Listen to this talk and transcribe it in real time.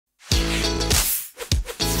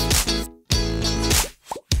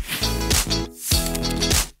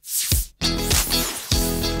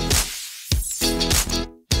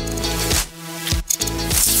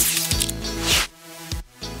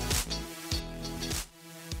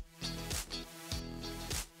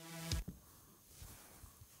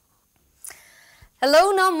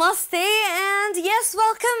Hello, namaste, and yes,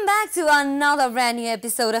 welcome back to another brand new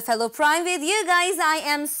episode of Hello Prime with you guys. I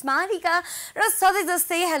am Smarika. र सधैँ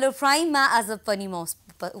जस्तै Hello Prime मा आज पनि म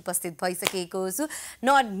उपस्थित भइसकेको छु.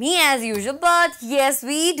 Not me as usual, but yes,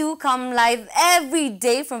 we do come live every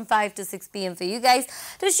day from 5 to 6 p.m. for you guys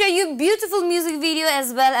to show you beautiful music video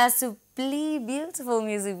as well as to play beautiful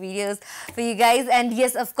music videos for you guys, and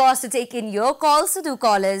yes, of course, to take in your calls. So do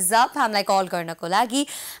call us up. हामीलाई call गर्नको लागि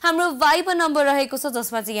हाम्रो Viber number रहेको छ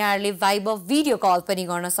जसमा चाहिँ यहाँहरुले Viber video call पनि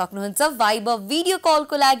गर्न सक्नुहुन्छ. Viber भिडियो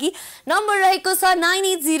कलको लागि नम्बर रहेको छ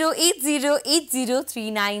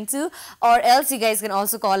 9808080392 or else you guys can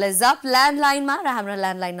also call us up landline मा र हाम्रो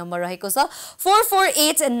landline नम्बर रहेको छ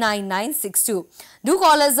 4489962. Do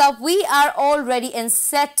call us up. We are all ready and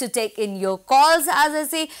set to take in your calls. As I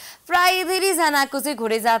say, प्राय धेरै जनाको चाहिँ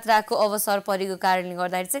घोडे जात्राको अवसर परेको कारणले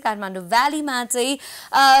गर्दाखेरि चाहिँ काठमाडौँ भ्यालीमा चाहिँ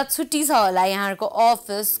छुट्टी छ होला. यहाँहरुको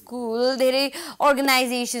अफिस, स्कुल, धेरै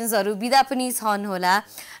अर्गनाइजेसन्सहरु बिदा पनि छन् होला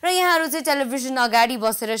र यहाँहरु चाहिँ टेलिभिजन अगाडि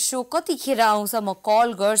बसेर शो कतिखेर आउँछ म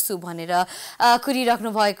कल गर्छु भनेर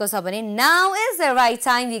कुरिराख्नु भएको छ भने now is the right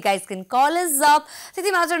time. You guys can call us up.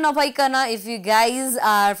 त्यति मात्र नभइकन if you guys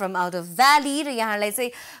are from out of valley र यहाँहरुलाई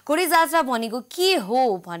चाहिँ घोडे जात्रा भनेको के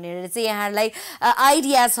हो भनेर चाहिँ यहाँहरुलाई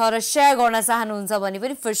आइडिया छ र share गर्न चाहनुहुन्छ भने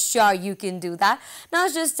पनि for sure you can do that.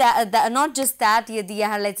 Not just that यदि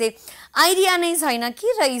यहाँहरुलाई चाहिँ आइडिया नै छैन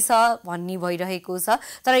के रहेछ भन्ने भइरहेको छ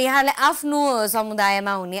तर यहाँहरुले आफ्नो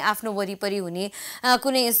समुदायमा हुने आफ्नो वरिपरि हुने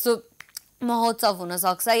कुनै यस्तो महोत्सव हुन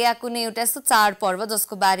सक्छ या कुनै एउटा यस्तो चाड पर्व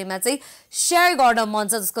जसको बारेमा चाहिँ शेयर गर्न मन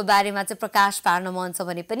छ जसको बारेमा चाहिँ प्रकाश पार्न मन छ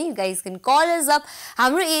भने पनि you guys can call us up.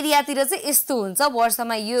 हाम्रो एरियातिर चाहिँ यस्तो हुन्छ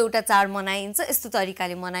वर्षमा यो एउटा चाड मनाइन्छ यस्तो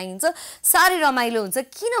तरिकाले मनाइन्छ सारै रमाइलो हुन्छ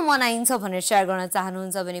किन मनाइन्छ भनेर शेयर गर्न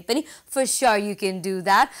चाहनुहुन्छ भने पनि for sure you can do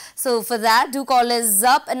that. So for that do call us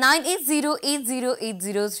up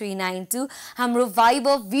 9808080392. हाम्रो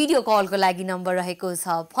Viber भिडियो कलको लागि नम्बर रहेको छ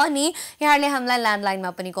भने यहाँले हामीलाई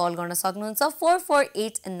ल्यान्डलाइनमा पनि कल गर्न सक्नुहुन्छ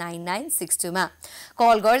 4489962 मा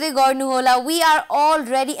कल गर्दै गर्नु होला. We are all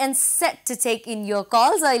ready and set to take in your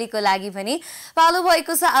calls. अहिलेको लागि भने पालो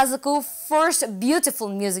भएको छ आजको first beautiful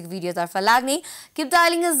music video तर्फ लाग्ने. Keep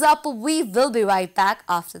dialing us up. We will be right back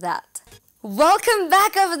after that. Welcome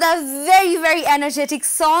back after that very energetic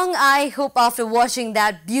song. I hope after watching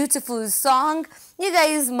that beautiful song you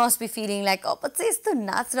guys must be feeling like oh but यस्तो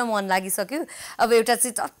नाच्न मन लागिसक्यो. अब एउटा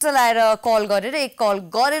चाहिँ टट्ट लाएर call गरेर एक कल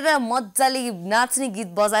गरेर मज्जाले नाच्ने गीत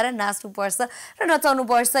बजाएर नाच्नु पर्छ र नचाउनु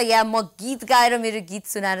पर्छ या म गीत गाएर मेरो गीत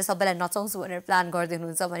सुनाएर सबैलाई नचाउँछु भनेर प्लान गर्दै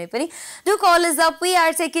हुनुहुन्छ भने पनि do call us up. We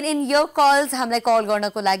are taking in your calls. हामीलाई कल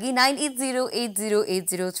गर्नको लागि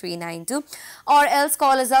 9808080392 or else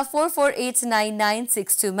call us up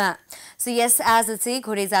 4489962 मा. So yes, आज चाहिँ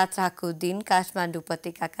घोडे जात्राको दिन काठमाडौँ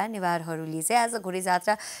उपत्यकाका नेवारहरूले चाहिँ आज घोडे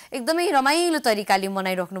जात्रा एकदमै रमाइलो तरिकाले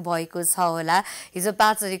मनाइराख्नु भएको छ होला. हिजो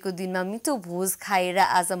 5 तारिखको दिनमा मिठो भोज खाएर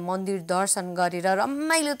आज मन्दिर दर्शन गरेर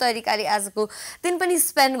रमाइलो तरिकाले आजको दिन पनि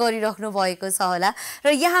स्पेन्ड गरिराख्नु भएको छ होला र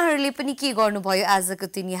यहाँहरुले पनि के गर्नुभयो आजको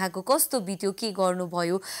दिन यहाँको कस्तो बित्यो के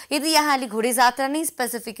गर्नुभयो. यदि यहाँले घोडे जात्रा नै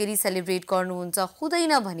स्पेसिफिकली सेलिब्रेट गर्नुहुन्छ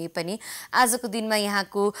हुँदैन भने पनि आजको दिनमा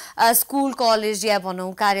यहाँको स्कुल कलेज या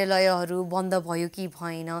भनौं कार्यालयहरु बन्द भयो कि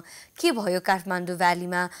भएन के भयो काठमाडौँ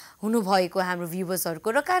भ्यालीमा हुनु भएको हाम्रो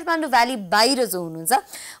भ्युवर्सहरुको र काठमाडौँ भ्याली बाहिर जो हुनुहुन्छ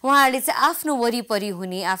उहाँहरुले चाहिँ आफ्नो वरिपरि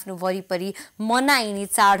हुने आफ्नो वरिपरि मनाइने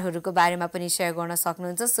चाडहरुको बारेमा पनि शेयर गर्न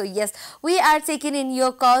सक्नुहुन्छ. So yes, we are taking in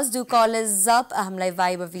your calls. Do call us up. हामीलाई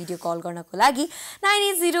Viber भिडियो कल गर्नको लागि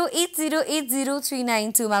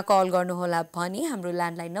 9808080392 मा कल गर्नु होला भनी हाम्रो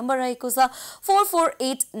ल्यान्डलाइन नम्बर रहेको छ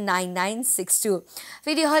 4489962.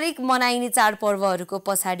 फेरि हरेक मनाइने चाड पर्वहरुको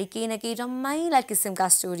पछाडी केही न केही रमाइला किसिमका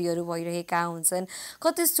स्टोरीहरु भइरहेका हुन्छन्.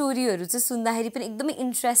 कति स्टोरीहरु चाहिँ सुन्दाखेरि पनि एकदमै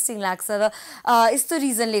इन्ट्रेस्टिङ लाग्छ र यस्तो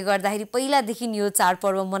रिजनले गर्दाखेरि पहिलादेखि यो चाड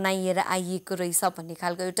पर्व मनाइएर आइएको रहेछ भन्ने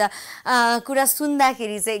खालको एउटा कुरा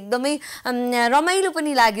सुन्दाखेरि चाहिँ एकदमै रमाइलो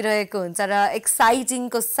पनि लागिरहेको हुन्छ र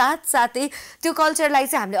एक्साइटिङको साथसाथै त्यो कल्चरलाई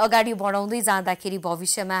चाहिँ हामीले अगाडि बढाउँदै जाँदाखेरि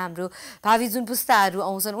भविष्यमा हाम्रो भावी जुन पुस्ताहरु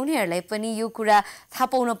आउँछन् उनीहरुलाई पनि यो कुरा थाहा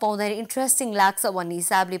पाउन पाउँदाखेरि इन्ट्रेस्टिङ लाग्छ भन्ने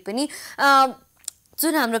हिसाबले पनि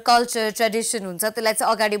जुन हाम्रो कल्चर ट्रेडिसन हुन्छ त्यसलाई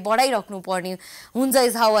चाहिँ अगाडि बढाइराख्नु पर्ने हुन्छ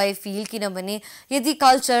इज हाउ आई फिल. किनभने यदि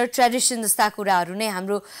कल्चर ट्रेडिसन जस्ता कुराहरु नै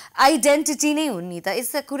हाम्रो आइडेन्टिटी नै हुन् नि त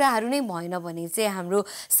यस्ता कुराहरु नै भएन भने चाहिँ हाम्रो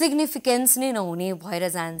सिग्निफिकेन्स नै नहुने भएर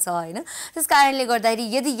जान्छ हैन. त्यसकारणले गर्दाखेरि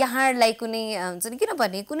यदि यहाँहरुलाई कुनै हुन्छ नि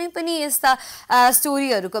किनभने कुनै पनि यस्ता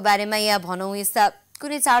स्टोरीहरुको बारेमा या भनौं यस्ता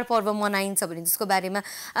कुनै चाडपर्व मनाइन्छ भने त्यसको बारेमा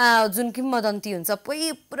जुन किम्वदन्ती हुन्छ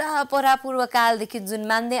पुरा परापूर्व कालदेखि जुन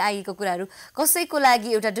मान्दै आएको कुराहरू कसैको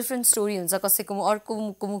लागि एउटा डिफ्रेन्ट स्टोरी हुन्छ कसैको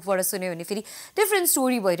अर्कोको मुखबाट सुन्यो भने फेरि डिफ्रेन्ट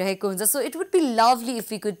स्टोरी भइरहेको हुन्छ so it would be lovely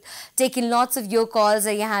if we could take in lots of your calls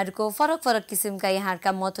यहाँहरूको फरक फरक किसिमका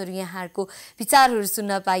यहाँहरूका मतहरू यहाँहरूको विचारहरू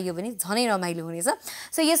सुन्न पाइयो भने झनै रमाइलो हुनेछ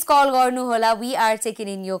सो यस कल गर्नुहोला we are taking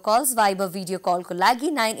in your calls Viber video कलको लागि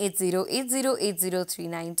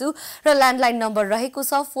 9808080392 र ल्यान्डलाइन नम्बर रहेको छ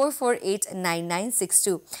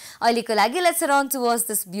 44899962 अहिलेको लागि let's run towards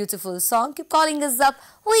this beautiful song. Keep calling us up.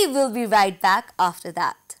 We will be right back after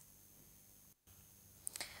that.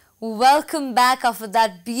 Welcome back after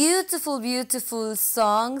that beautiful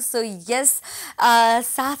song. So yes,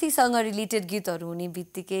 साथीसँग related गीतहरू हुने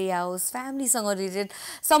बित्तिकै या होस् फ्यामिलीसँग related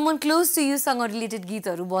someone close to you सँग related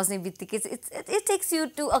गीतहरू बज्ने बित्तिकै it takes you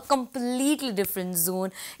to a completely different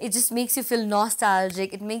zone. It just makes you feel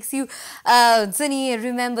nostalgic. It makes you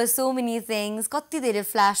remember so many things. कति धेरै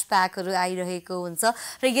फ्ल्याशब्याकहरू आइरहेको हुन्छ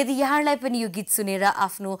र यदि यहाँलाई पनि यो गीत सुनेर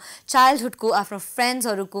आफ्नो चाइल्डहुडको आफ्नो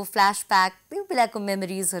फ्रेन्ड्सहरूको फ्ल्याशब्याक त्यो बेलाको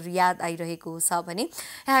मेमोरिजहरू याद आइरहेको छ भने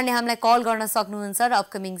यहाँले हामीलाई कल गर्न सक्नुहुन्छ र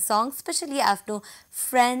अपकमिङ सङ स्पेशली आफ्नो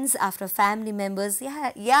फ्रेन्ड्स आफ्नो फ्यामिली मेम्बर्स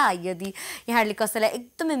या यदि यहाँले कसैलाई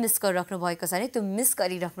एकदमै मिस गरिराख्नु भएको छ भने त्यो मिस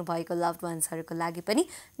गरिराख्नु भएको लभड वान्सहरूको लागि पनि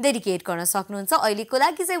डेडिकेट गर्न सक्नुहुन्छ अहिलेको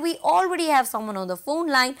लागि चाहिँ we already have someone on the phone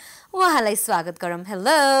line उहाँलाई स्वागत गरौँ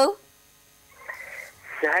हेलो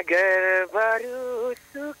सागर बरु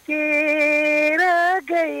सुकेर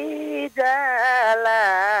गई जाला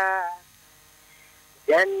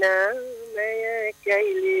जनमय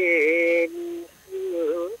कहिले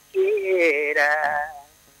सुकेरा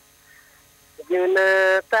जुन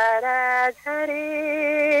तारा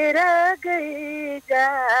झरेर गई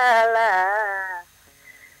जाला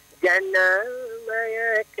जनमय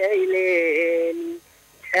कहिले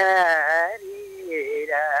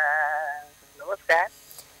छरेरा नमस्कार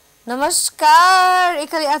नमस्कार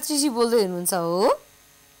एकले आत्रीजी बोल्दै हुनुहुन्छ हो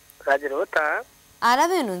हजुर हो त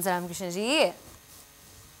आरामै हुनुहुन्छ रामकृष्णजी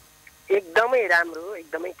एकदमै राम्रो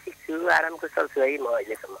एकदमै ठीक छु आराम कुशल छु है म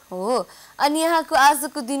अहिलेसम्म हो अनि यहाँको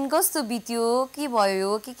आजको दिन कस्तो बित्यो के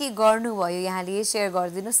भयो के गर्नुभयो यहाँले शेयर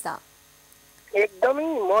गरिदिनुस् न एकदमै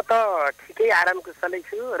म त ठिकै आराम कुशलै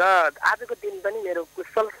छु र आजको दिन पनि मेरो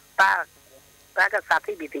कुशलताका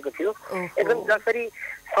साथै बितेको थियो एकदम जसरी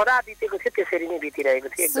सदा बितेको थियो त्यसरी नै बितिरहेको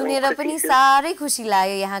थियो सुनेर पनि साह्रै खुसी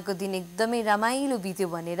लाग्यो यहाँको दिन एकदमै रमाइलो बित्यो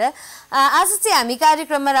भनेर आज चाहिँ हामी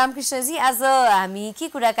कार्यक्रममा रामकृष्णजी आज हामी के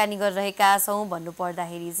कुराकानी गरिरहेका छौँ भन्नु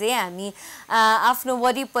पर्दाखेरि चाहिँ हामी आफ्नो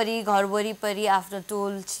वरिपरि घर वरिपरि आफ्नो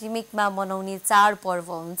टोल छिमेकमा मनाउने चाडपर्व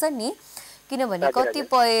हुन्छ नि किनभने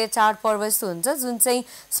कतिपय चाडपर्व यस्तो हुन्छ जुन चाहिँ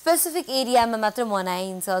स्पेसिफिक एरियामा मात्र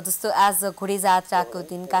मनाइन्छ जस्तो आज घोडे जात्राको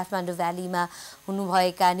दिन काठमाडौँ भ्यालीमा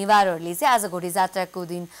हुनुभएका निवारहरूले चाहिँ आज घोडे जात्राको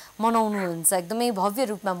दिन मनाउनुहुन्छ एकदमै भव्य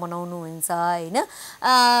रूपमा मनाउनुहुन्छ हैन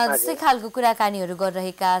त्यस्तै खालको कुराकानीहरू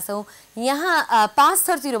गरिरहेका छौँ यहाँ पाँच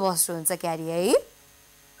थरतिर बस्नुहुन्छ क्यारी है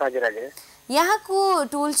हजुर हजुर यहाँको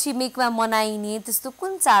टोल छिमेकमा मनाइने त्यस्तो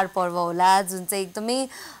कुन चाडपर्व होला जुन चाहिँ एकदमै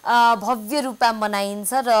भव्य रूपमा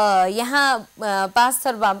मनाइन्छ र यहाँ पाँच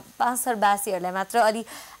थरवासीहरूलाई मात्र अलि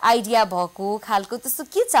आइडिया भएको खालको त्यस्तो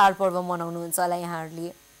के चाडपर्व मनाउनुहुन्छ होला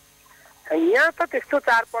यहाँहरूले यहाँ त त्यस्तो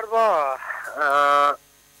चाडपर्व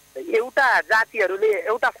एउटा जातिहरूले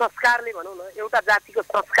एउटा संस्कारले भनौँ न एउटा जातिको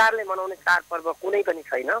संस्कारले मनाउने चाडपर्व कुनै पनि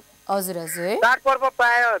छैन हजुर हजुर चाडपर्व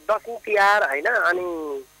प्राय दशैं तिहार हैन अनि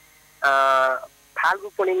फाल्गु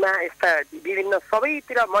पूर्णिमा यस्ता विभिन्न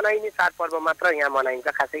सबैतिर मनाइने चाडपर्व मात्र यहाँ मनाइन्छ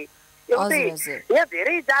खासै एउटै यहाँ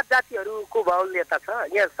धेरै जात जातिहरूको बाहुल्यता छ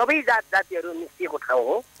यहाँ सबै जात जातिहरू मिसिएको ठाउँ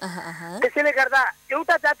हो त्यसैले गर्दा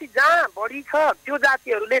एउटा जाति जहाँ बढी छ त्यो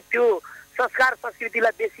जातिहरूले त्यो संस्कार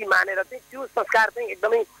संस्कृतिलाई बेसी मानेर चाहिँ त्यो संस्कार चाहिँ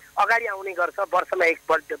एकदमै अगाडि आउने गर्छ वर्षमा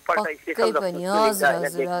एकपल्ट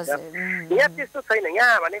यहाँ त्यस्तो छैन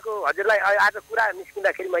यहाँ भनेको हजुरलाई आज कुरा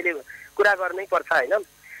निस्किँदाखेरि मैले कुरा गर्नै पर्छ हैन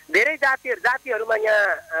धेरै जातिहरूमा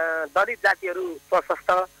यहाँ दलित जातिहरू प्रशस्त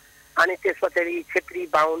अनि त्यसपछि क्षेत्री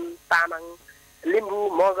बाहुन तामाङ लिम्बू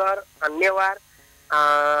मगर नेवार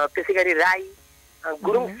त्यसैगरी राई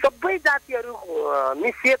गुरुङ सबै जातिहरू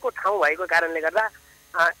मिसिएको ठाउँ भएको कारणले गर्दा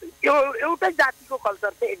यो एउटै जातिको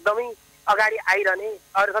कल्चर चाहिँ एकदमै अगाडि आइरहने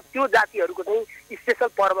अरू त्यो जातिहरूको चाहिँ स्पेशल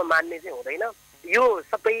पर्व मान्ने चाहिँ हुँदैन यो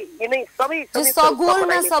सबै यिनै सबै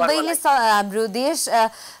सगोलमा सबैले हाम्रो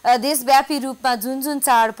देशव्यापी रूपमा जुन जुन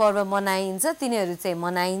चाडपर्व मनाइन्छ तिनीहरू चाहिँ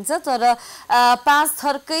मनाइन्छ तर पाँच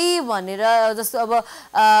थरकै भनेर जस्तो अब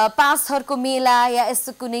पाँच थरको मेला या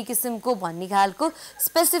यस्तो कुनै किसिमको भन्ने खालको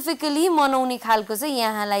स्पेसिफिकली मनाउने खालको चाहिँ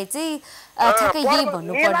यहाँलाई चाहिँ ठ्याक्कै यही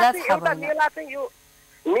भन्नुपर्दा थाहा भएन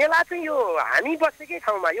मेला चाहिँ यो हामी बसेकै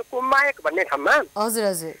ठाउँमा यो कुम्मायक भन्ने ठाउँमा हजुर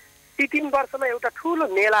हजुर ती 3 वर्षमा एउटा ठुलो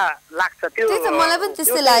मेला लाग्छ त्यो त्यही त मलाई पनि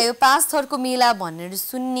त्यस्तै लाग्यो पाँच थरको मेला भनेर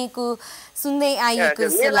सुन्दै आएको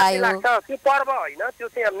जस्तो लाग्यो त्यो पर्व होइन त्यो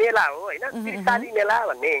चाहिँ मेला हो होइन त्रिशाली मेला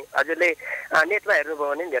भन्ने हजुरले नेटमा हेर्नुभयो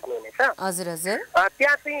भने भेट्नुहुनेछ हजुर हजुर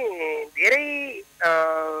त्यहाँ चाहिँ धेरै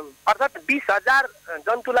अर्थात् 20,000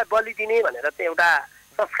 जन्तुलाई बलि दिने भनेर चाहिँ एउटा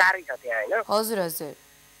संस्कारै छ त्यहाँ होइन हजुर हजुर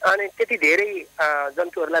अनि त्यति धेरै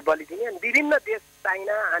जन्तुहरूलाई बलि दिने अनि विभिन्न देश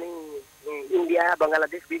चाइना अनि इन्डिया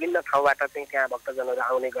बङ्गलादेश विभिन्न ठाउँबाट चाहिँ त्यहाँ भक्तजनहरू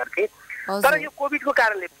आउने गर्थे तर यो कोभिडको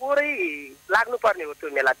कारणले पोरै लाग्नुपर्ने हो त्यो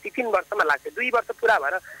मेला 3 वर्षमा लाग्छ 2 वर्ष पुरा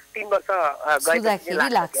भएर 3 वर्ष गएपछि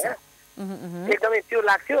लाग्छ एकदमै त्यो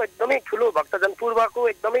लाग्थ्यो एकदमै ठुलो भक्तजन पूर्वको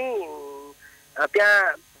एकदमै त्यहाँ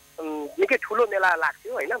निकै ठुलो मेला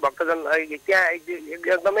लाग्थ्यो होइन भक्तजन त्यहाँ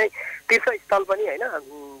एकदमै तीर्थस्थल पनि होइन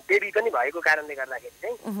देवी पनि भएको कारणले गर्दाखेरि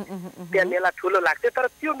चाहिँ त्यहाँ मेला ठुलो लाग्थ्यो तर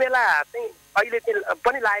त्यो मेला चाहिँ अहिले चाहिँ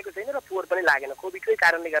पनि लागेको छैन र पोहोर पनि लागेन कोभिडकै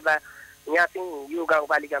कारणले गर्दा यहाँ चाहिँ यो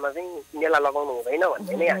गाउँपालिकामा चाहिँ मेला लगाउनु हुँदैन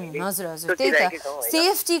भन्ने नै हामीले हजुर हजुर त्यही त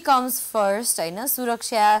सेफ्टी कम्स फर्स्ट होइन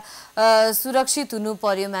सुरक्षित हुनु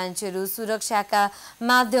पर्यो मान्छेहरू सुरक्षाका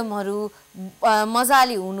माध्यमहरू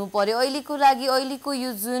मजाले हुनु पर्यो अहिलेको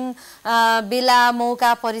यो जुन बेला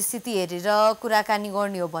मौका परिस्थिति हेरेर कुराकानी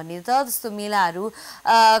गर्ने हो भने त त्यस्तो मेलाहरू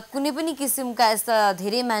कुनै पनि किसिमका यस्ता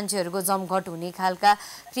धेरै मान्छेहरूको जमघट हुने खालका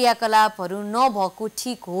क्रियाकलापहरू नभएको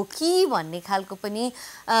ठिक हो कि भन्ने खालको पनि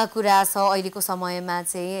कुरा छ अहिलेको समयमा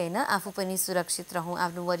चाहिँ होइन आफू पनि सुरक्षित रहौँ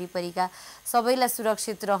आफ्नो वरिपरिका सबैलाई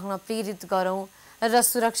सुरक्षित रहन प्रेरित गरौँ र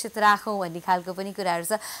सुरक्षित राखौँ भन्ने खालको पनि कुराहरू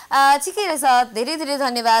छ ठिकै रहेछ धेरै धेरै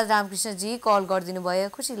धन्यवाद रामकृष्णजी कल गरिदिनु भयो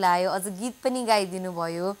खुसी लाग्यो अझ गीत पनि गाइदिनु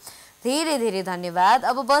भयो धेरै धेरै धन्यवाद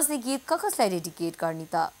अब बस्ने गीत कसलाई डेडिकेट गर्ने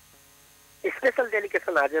त स्पेशल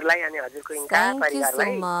डेडिकेसन हजुरलाई अनि हजुरको इन्का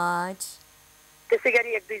परिवारलाई त्यसै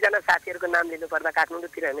गरी 1-2 जना साथीहरूको नाम लिनुपर्दा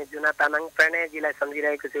काठमाडौँतिर हुने जुना तामाङ प्रणयजीलाई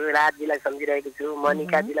सम्झिरहेको छु राजजीलाई सम्झिरहेको छु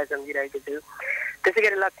मनिकाजीलाई सम्झिरहेको छु त्यसै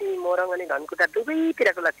गरी लक्ष्मी मोरङ अनि धनकुटा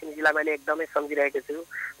दुवैतिरको लक्ष्मीजीलाई मैले एकदमै सम्झिरहेको छु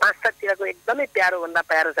पाँचतिरको एकदमै प्यारोभन्दा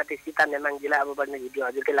प्यारो साथी सीता नेमाङजीलाई अब बढ्ने भिडियो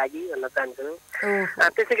हजुरकै लागि भन्न चाहन्छु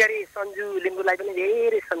त्यसै गरी सन्जु लिम्बूलाई पनि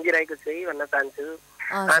धेरै सम्झिरहेको छु है भन्न चाहन्छु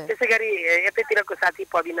त्यसै गरी यतैतिरको साथी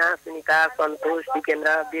पविना सुनिता सन्तोष दिपेन्द्र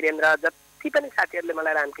वीरेन्द्र जति पनि साथीहरूले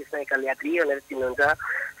मलाई रामकृष्ण एकल यात्री भनेर चिन्नुहुन्छ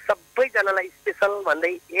सबैजनालाई स्पेसल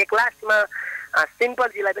भन्दै एक लास्टमा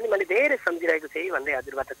सिम्पलजीलाई पनि मैले धेरै सम्झिरहेको छु है भन्दै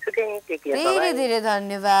हजुरबाट छुटेँ धेरै धेरै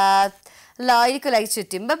धन्यवाद ल अहिलेको लागि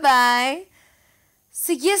छुट्यौँ बाइ बाइ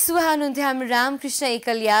सो यस उहाँ हुनुहुन्थ्यो हाम्रो रामकृष्ण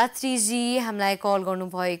एकल यात्रीजी हामीलाई कल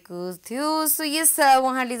गर्नुभएको थियो सो यस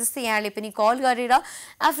उहाँले जस्तै यहाँले पनि कल गरेर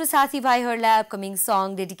आफ्नो साथीभाइहरूलाई अपकमिङ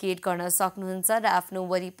सङ डेडिकेट गर्न सक्नुहुन्छ र आफ्नो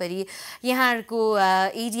वरिपरि यहाँहरूको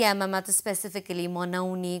एरियामा मात्र स्पेसिफिकली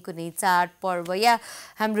मनाउने कुनै चाड पर्व या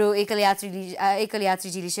हाम्रो एकल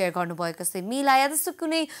यात्रीजीले सेयर गर्नुभएको जस्तै मेला या जस्तो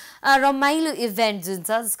कुनै रमाइलो इभेन्ट जुन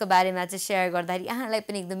छ जसको बारेमा चाहिँ सेयर गर्दाखेरि यहाँलाई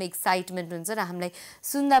पनि एकदमै एक्साइटमेन्ट हुन्छ र हामीलाई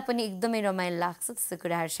सुन्दा पनि एकदमै रमाइलो लाग्छ त्यस्तो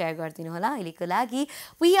कुराहरू सेयर गरिदिनु होला अहिलेको लागि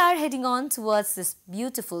we are heading on towards this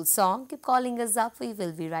beautiful song keep calling us up we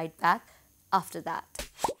will be right back after that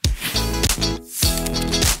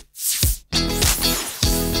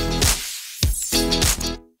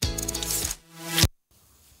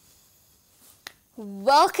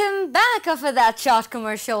Welcome back after that short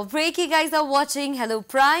commercial break. You guys are watching Hello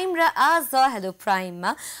Prime ra aza Hello Prime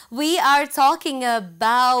ma we are talking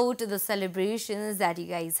about the celebrations that you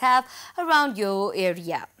guys have around your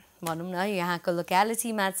area. भनौँ न यहाँको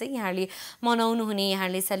लोक्यालिटीमा चाहिँ यहाँले मनाउनु हुने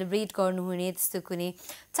यहाँले celebrate गर्नुहुने त्यस्तो कुनै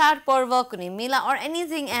चाडपर्व कुनै मेला अर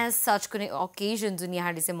एनिथिङ एज सच कुनै ओकेजन जुन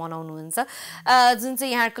यहाँले चाहिँ मनाउनुहुन्छ जुन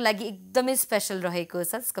चाहिँ यहाँको लागि एकदमै स्पेसल रहेको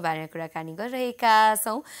छ त्यसको बारेमा कुराकानी गरिरहेका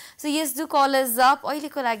छौँ so yes do call us up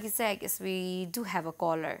अहिलेको लागि चाहिँ I guess we do have a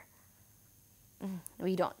colour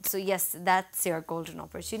We don't. So yes, that's your golden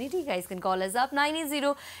opportunity. You guys can call us up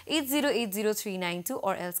 980-8080-392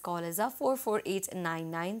 or else call us up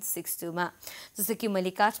 448-9962 मा जस्तो कि मैले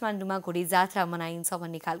काठमाडौँमा घोडी जात्रा मनाइन्छ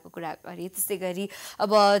भन्ने खालको कुरा गरेँ त्यसै गरी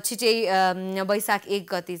अब छिटै वैशाख 1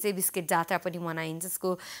 गते चाहिँ बिस्किट जात्रा पनि मनाइन्छ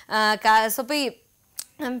जसको सबै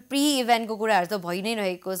प्री इभेन्टको कुराहरू त भइ नै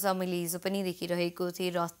रहेको छ मैले हिजो पनि देखिरहेको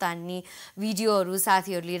थिएँ रथ तान्ने भिडियोहरू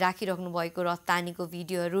साथीहरूले राखिराख्नु भएको रथ तानेको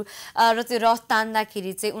भिडियोहरू र त्यो रथ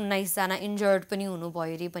तान्दाखेरि चाहिँ 19 जना इन्जर्ड पनि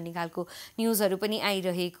हुनुभयो रे भन्ने खालको न्युजहरू पनि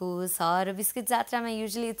आइरहेको छ र बिस्किट जात्रामा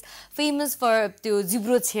युजुअली इट्स फेमस फर त्यो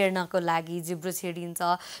जिब्रो छेड्नको लागि जिब्रो छेडिन्छ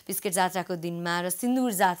बिस्किट जात्राको दिनमा र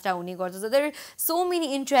सिन्दुर जात्रा हुने गर्छ there are so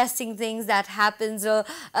many interesting things that happens र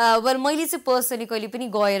वेल मैले चाहिँ पर्सनली कहिले पनि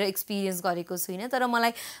गएर एक्सपिरियन्स गरेको छुइनँ तर मलाई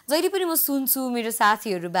मलाई जहिले पनि म सुन्छु मेरो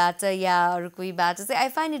साथीहरूबाट या अरू कोहीबाट चाहिँ I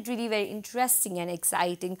find it really very interesting and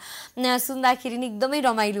exciting सुन्दाखेरि नि एकदमै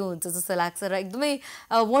रमाइलो हुन्छ जस्तो लाग्छ र एकदमै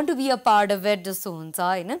want to be a part of it जस्तो हुन्छ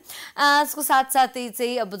होइन यसको साथसाथै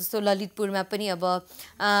चाहिँ अब जस्तो ललितपुरमा पनि अब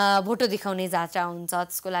भोटो देखाउने जात्रा हुन्छ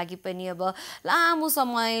त्यसको लागि पनि अब लामो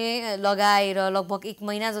समय लगाएर लगभग 1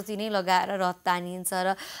 महिना जति नै लगाएर रथ तानिन्छ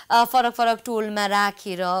र फरक फरक टोलमा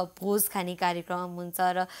राखेर भोज खाने कार्यक्रम हुन्छ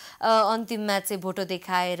र अन्तिममा चाहिँ भोटो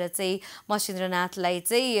देखाएर चाहिँ महेन्द्रनाथलाई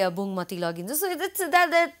चाहिँ बुङमती लगिन्छ so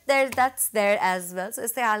that's there as well so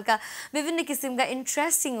यस्तै हालका विभिन्न किसिमका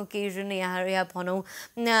इन्ट्रेस्टिङ ओकेजन यहाँ भनौँ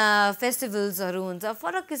फेस्टिभल्सहरू हुन्छ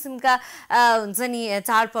फरक किसिमका हुन्छ नि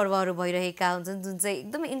चाडपर्वहरू भइरहेका हुन्छन् जुन चाहिँ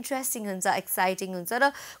एकदमै इन्ट्रेस्टिङ हुन्छ एक्साइटिङ हुन्छ र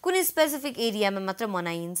कुनै स्पेसिफिक एरियामा मात्र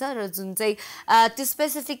मनाइन्छ र जुन चाहिँ त्यो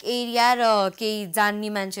स्पेसिफिक एरिया र केही जान्ने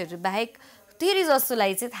मान्छेहरू बाहेक धेरै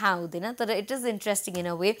जस्तोलाई चाहिँ थाहा हुँदैन तर it is interesting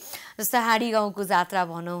in a way जस्तो हाँडी गाउँको जात्रा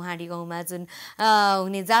भनौँ हाँडी गाउँमा जुन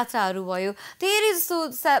हुने जात्राहरू भयो धेरै जस्तो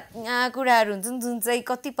कुराहरू हुन्छन् जुन चाहिँ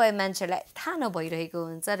कतिपय मान्छेहरूलाई थाहा नभइरहेको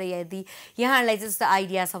हुन्छ र यदि यहाँहरूलाई चाहिँ जस्तो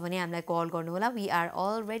आइडिया छ भने हामीलाई कल गर्नुहोला we are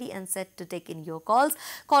already and set to take in your calls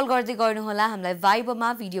call गर्दै गर्नुहोला हामीलाई भाइबरमा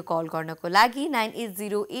भिडियो कल गर्नको लागि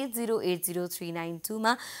 9808080392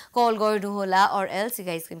 मा कल गर्नुहोला or else you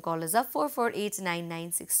guys can call us up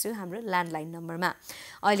 44899962 हाम्रो ल्यान्डलाइन नम्बरमा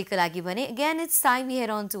अहिलेको लागि भने again it's time we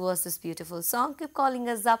head on towards this beautiful song keep calling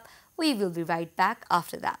us up we will be right back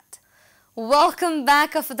after that welcome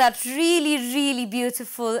back after that really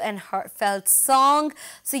beautiful and heartfelt song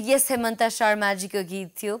so yes हेमन्ता Sharma ji को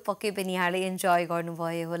गीत थियो पक्कै पनि यहाँले enjoy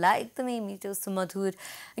गर्नुभयो होला एकदमै मिठो सुमधुर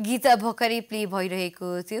गीत भर्खरै प्ले भइरहेको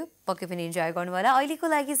थियो पक्कै पनि एन्जॉय गर्नुभयो होला अहिलेको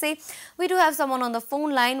लागि चाहिँ we do have someone on the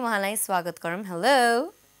phone line उहाँलाई स्वागत गरौँ हेलो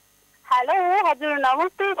हेलो हजुर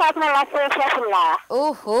नमस्ते साथमा लाग्छ सफुल्ला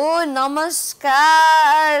ओहो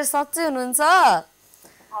नमस्कार सच्चै हुनुहुन्छ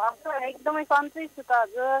हजुर एकदमै सन्चै छु त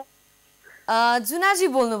हजुर जुनाजी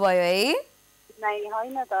बोल्नुभयो है नै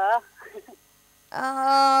होइन त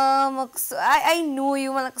आई नो यु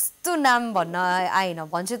मलाई कस्तो नाम भन्न आएन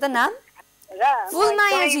भन्छु त नाम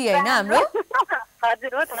फुलमायाजी होइन हाम्रो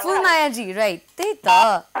हजुर हो त फुलमायाजी राइट त्यही त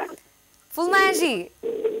फुलमायाजी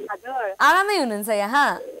हजुर आरामै हुनुहुन्छ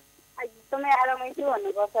यहाँ एकदमै आरामै छु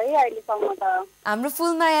भन्नुपर्छ है अहिलेसम्म त हाम्रो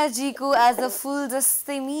फुलमायाजीको एज अ फुल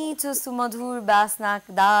जस्तै मिठो सुमधुर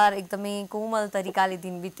बास्नादार एकदमै कोमल तरिकाले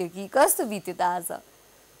दिन बित्यो कि कस्तो बित्यो त आज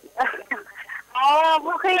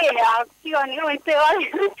खै के गर्ने हौ यस्तै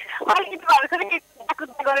अलिकति भर्खरै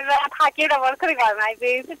गरेर थाकेर भर्खरै घरमा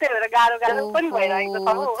आइपुगेको छु त्यही भएर गाह्रो पनि भइरहेको छ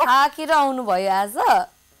हो थाकेर आउनुभयो आज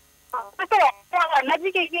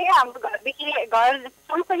नजिकै के हाम्रो घरदेखि घर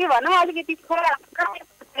सँगसँगै भनौँ अलिकति थोडा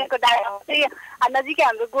नजिकै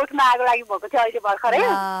हाम्रो गोठमा आगो लागि भएको थियो अहिले भर्खरै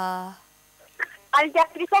अनि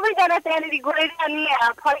त्यहाँनिर सबैजना त्यहाँनिर गएर अनि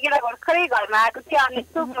फर्केर भर्खरै घरमा आएको थियो अनि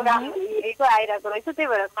यस्तो प्रोग्राम हेरेको आइरहेको रहेछ त्यही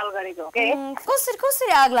भएर कल गरेको हो के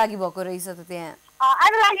कसरी आग लागि भएको रहेछ त त्यहाँ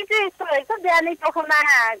आगो लागि चाहिँ यस्तो रहेछ बिहानै टोखोमा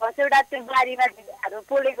घसेउडा त्यो बारीमा ढिँडाहरू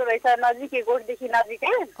पोलेको रहेछ नजिकै गोठदेखि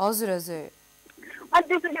नजिकै हजुर हजुर अनि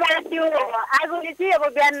त्यसपछि त्यो आगोले चाहिँ अब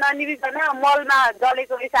बिहान ननिबिकन मलमा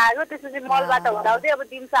जलेको रहेछ आगो त्यसपछि मलबाट हुँदाहुँदै अब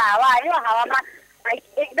दिउँसो हावा आयो हावामा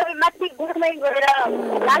एकदमै माथि गोठमै गएर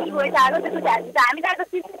लागि गएछ आगो त्यसपछि हामीलाई त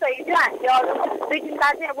सिधै सही थियो हामीले अरू 2-3 ता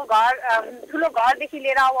चाहिँ अब घर ठुलो घरदेखि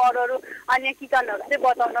लिएर अब अरू अन्य किचनहरू चाहिँ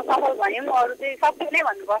बचाउन सफल भयौँ अरू चाहिँ सबै नै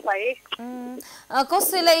भन्नुपर्छ है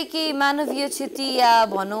कसैलाई के मानवीय क्षति या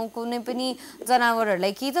भनौँ कुनै पनि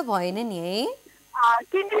जनावरहरूलाई केही त भएन नि है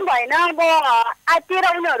के पनि भएन अब तेह्र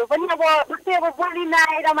उनीहरू पनि अब जस्तै अब बोली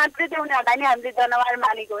नआएर मात्रै त्यो उनीहरूलाई नि हामीले जनावर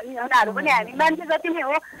मानेको हो नि उनीहरू पनि हामी मान्छे जति नै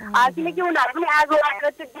हो किनकि उनीहरू पनि आगो लागेर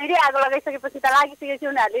त्यो धेरै आगो लगाइसकेपछि त लागिसकेपछि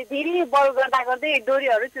उनीहरूले धेरै बल गर्दा गर्दै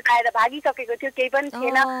डोरीहरू चुटाएर भागिसकेको थियो केही पनि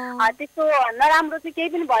थिएन त्यस्तो नराम्रो चाहिँ केही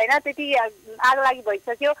पनि भएन त्यति आगो लागि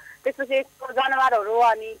भइसक्यो त्यसपछि यस्तो जनावरहरू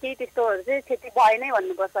अनि केही त्यस्तोहरू चाहिँ क्षति भएनै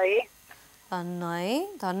भन्नुपर्छ है धन्न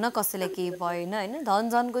है धन्न कसैलाई केही भएन होइन धन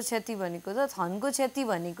जनको क्षति भनेको त धनको क्षति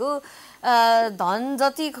भनेको धन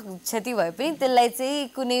जति क्षति भए पनि त्यसलाई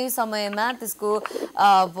चाहिँ कुनै समयमा त्यसको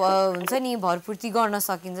हुन्छ नि भरपूर्ति गर्न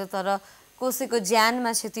सकिन्छ तर कसैको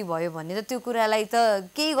ज्यानमा क्षति भयो भने त त्यो कुरालाई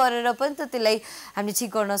त केही गरेर पनि त त्यसलाई हामीले ठिक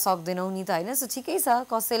गर्न सक्दैनौँ नि त होइन सो ठिकै छ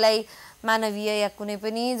कसैलाई मानवीय या कुनै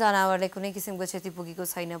पनि जनावरलाई कुनै किसिमको क्षति पुगेको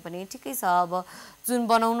छैन भने ठिकै छ अब जुन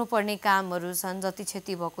बनाउनु पर्ने कामहरू छन् जति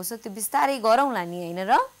क्षति भएको छ त्यो बिस्तारै गरौँला नि होइन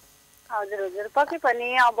र हजुर हजुर पक्कै पनि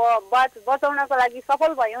अब बचाउनको लागि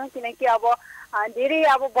सफल भयौँ किनकि अब धेरै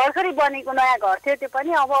अब भर्खरै बनेको नयाँ घर थियो त्यो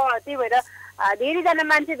पनि अब त्यही भएर धेरैजना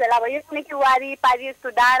मान्छे भेला भयो किनकि वारिपारि यस्तो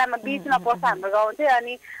डाँडामा बिचमा पर्छ हाम्रो गाउँ चाहिँ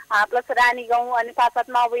अनि प्लस रानी गाउँ अनि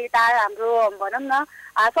साथसाथमा अब यता हाम्रो भनौँ न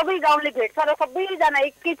सबै गाउँले भेट्छ र सबैजना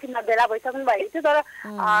एकैछिनमा भेला भइसक्नु भएको थियो तर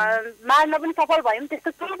मार्न पनि सफल भयौँ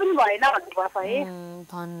त्यस्तो केही पनि भएन भन्नुपर्छ है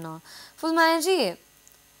भन्न फुलमायाजी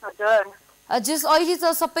हजुर जस अहिले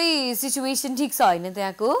त सबै सिचुएसन ठिक छ होइन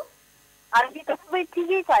त्यहाँको अहिले त सबै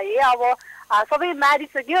ठिकै छ है अब सबै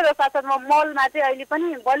मारिसक्यो र साथसाथमा मलमा चाहिँ अहिले पनि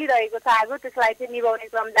बलिरहेको छ आगो त्यसलाई चाहिँ निभाउने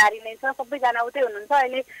क्रम जारी नै छ सबैजना उतै हुनुहुन्छ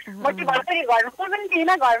अहिले म चाहिँ भर्खरै घरमा कोही पनि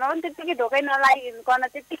थिएन घरमा पनि त्यत्तिकै ढोकै नलागिकन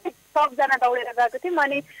त्यत्तिकै सबजना दौडेर गएको थियौँ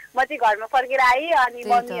अनि म चाहिँ घरमा फर्केर आएँ अनि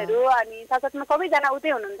मम्मीहरू अनि साथसाथमा सबैजना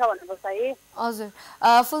उतै हुनुहुन्छ भन्नुपर्छ है हजुर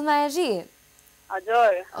फुलमायाजी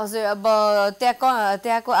हजुर हजुर अब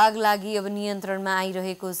त्यहाँको आग लागि अब नियन्त्रणमा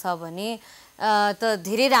आइरहेको छ भने त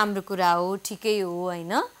धेरै राम्रो कुरा हो ठिकै हो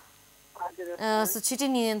होइन छिटै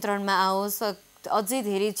नियन्त्रणमा आओस् अझै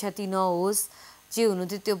धेरै क्षति नहोस् जे हुनु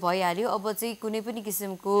थियो त्यो भइहाल्यो अब चाहिँ कुनै पनि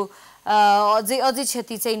किसिमको अझै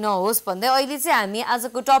क्षति चाहिँ नहोस् भन्दै अहिले चाहिँ हामी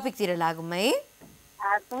आजको टपिकतिर लागौँ है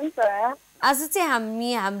आज चाहिँ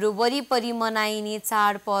हामी हाम्रो वरिपरि मनाइने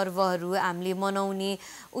चाडपर्वहरू हामीले मनाउने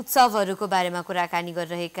उत्सवहरूको बारेमा कुराकानी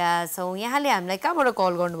गरिरहेका छौँ यहाँले हामीलाई कहाँबाट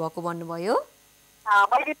कल गर्नुभएको भन्नुभयो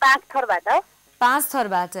मैले 5 थरबाट 5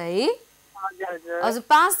 थरबाट है हजुर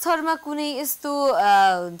 5 थरमा कुनै यस्तो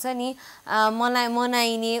हुन्छ नि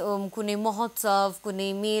मनाइने कुनै महोत्सव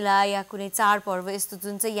कुनै मेला या कुनै चाडपर्व यस्तो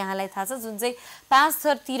जुन चाहिँ यहाँलाई थाहा छ जुन चाहिँ 5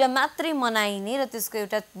 थरतिर मात्रै मनाइने र त्यसको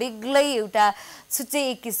एउटा बेग्लै एउटा छुट्टै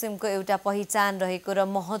एक किसिमको एउटा पहिचान रहेको र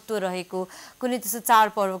महत्त्व रहेको कुनै त्यस्तो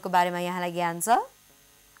चाडपर्वको बारेमा यहाँलाई ज्ञान छ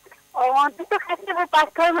त्यस्तो खासै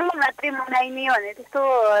 5 थरमा मात्रै मनाइने भने त्यस्तो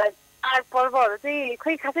चाडपर्वहरू चाहिँ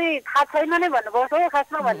खोइ खासै थाहा छैन नै भन्नुपर्छ हो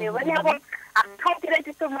खासमा भन्ने हो भने अब हाम्रो ठाउँतिर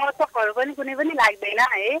त्यस्तो महोत्सवहरू पनि कुनै पनि लाग्दैन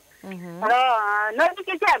है र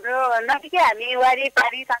नजिकै चाहिँ नजिकै हामी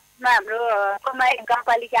वारिपारि साथमा हाम्रो कमाई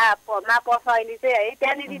गाउँपालिकामा पर्छ अहिले चाहिँ है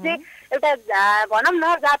त्यहाँनिर चाहिँ एउटा भनौँ न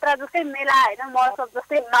जात्रा जस्तै मेला होइन महोत्सव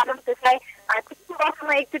जस्तै मानौँ त्यसलाई त्यस्तो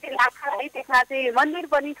वर्षमा एकचोटि लाग्छ है त्यसमा चाहिँ मन्दिर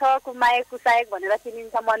पनि छ कुमायक कुसायक भनेर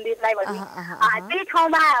चिनिन्छ मन्दिरलाई भने त्यही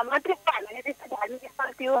ठाउँमा मात्रै हामीले त्यस्तो धार्मिक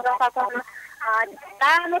स्थल थियो र साथमा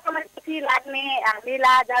लामो समयपछि लाग्ने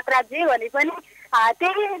मेला जात्रा जे भने पनि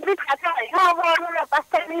त्यही चाहिँ थाहा छ होइन अब अरू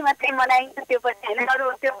 5 तारिक मात्रै मनाइन्छ त्यो पनि होइन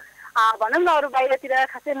अरू त्यो भनौँ न अरू बाहिरतिर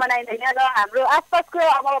खासै मनाइँदैन र हाम्रो आसपासको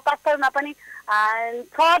अब 5 तारिकमा पनि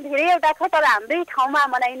छ धेरैवटा छ तर हाम्रै ठाउँमा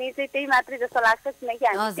मनाइने चाहिँ त्यही मात्रै जस्तो लाग्छ किनकि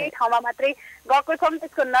हामी त्यही ठाउँमा मात्रै गएको छौँ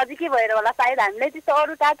त्यसको नजिकै भएर होला सायद हामीलाई त्यस्तो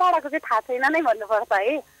अरू टाढाको चाहिँ थाहा छैन नै भन्नुपर्छ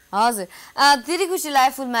है हजुर धेरै खुसी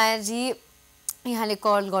लाग्यो फुलमायाजी यहाँले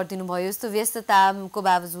कल गरिदिनु भयो यस्तो व्यस्तताको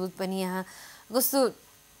बावजुद पनि यहाँ कस्तो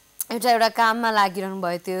एउटा काममा लागिरहनु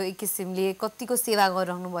भएको थियो एक किसिमले कतिको सेवा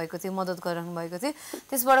गरिरहनु भएको थियो मद्दत गरिरहनु भएको थियो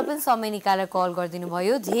त्यसबाट पनि समय निकालेर कल गरिदिनु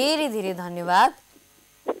भयो धेरै धेरै धन्यवाद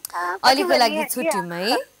अहिलेको लागि छुट्यौँ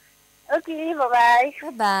है ओके बाइ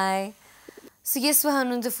बाइ सो यसमा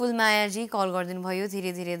हुनुहुन्छ फुलमायाजी कल गरिदिनु भयो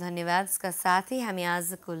धेरै धेरै धन्यवाद यसका साथै हामी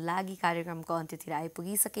आजको लागि कार्यक्रमको अन्त्यतिर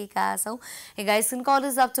आइपुगिसकेका छौँ Hey guys, can call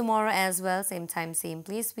us up tomorrow as well, same time, same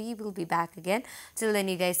place. We will be back again. Till then,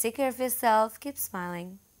 you guys take care of yourself. Keep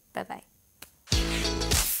smiling. Bye-bye.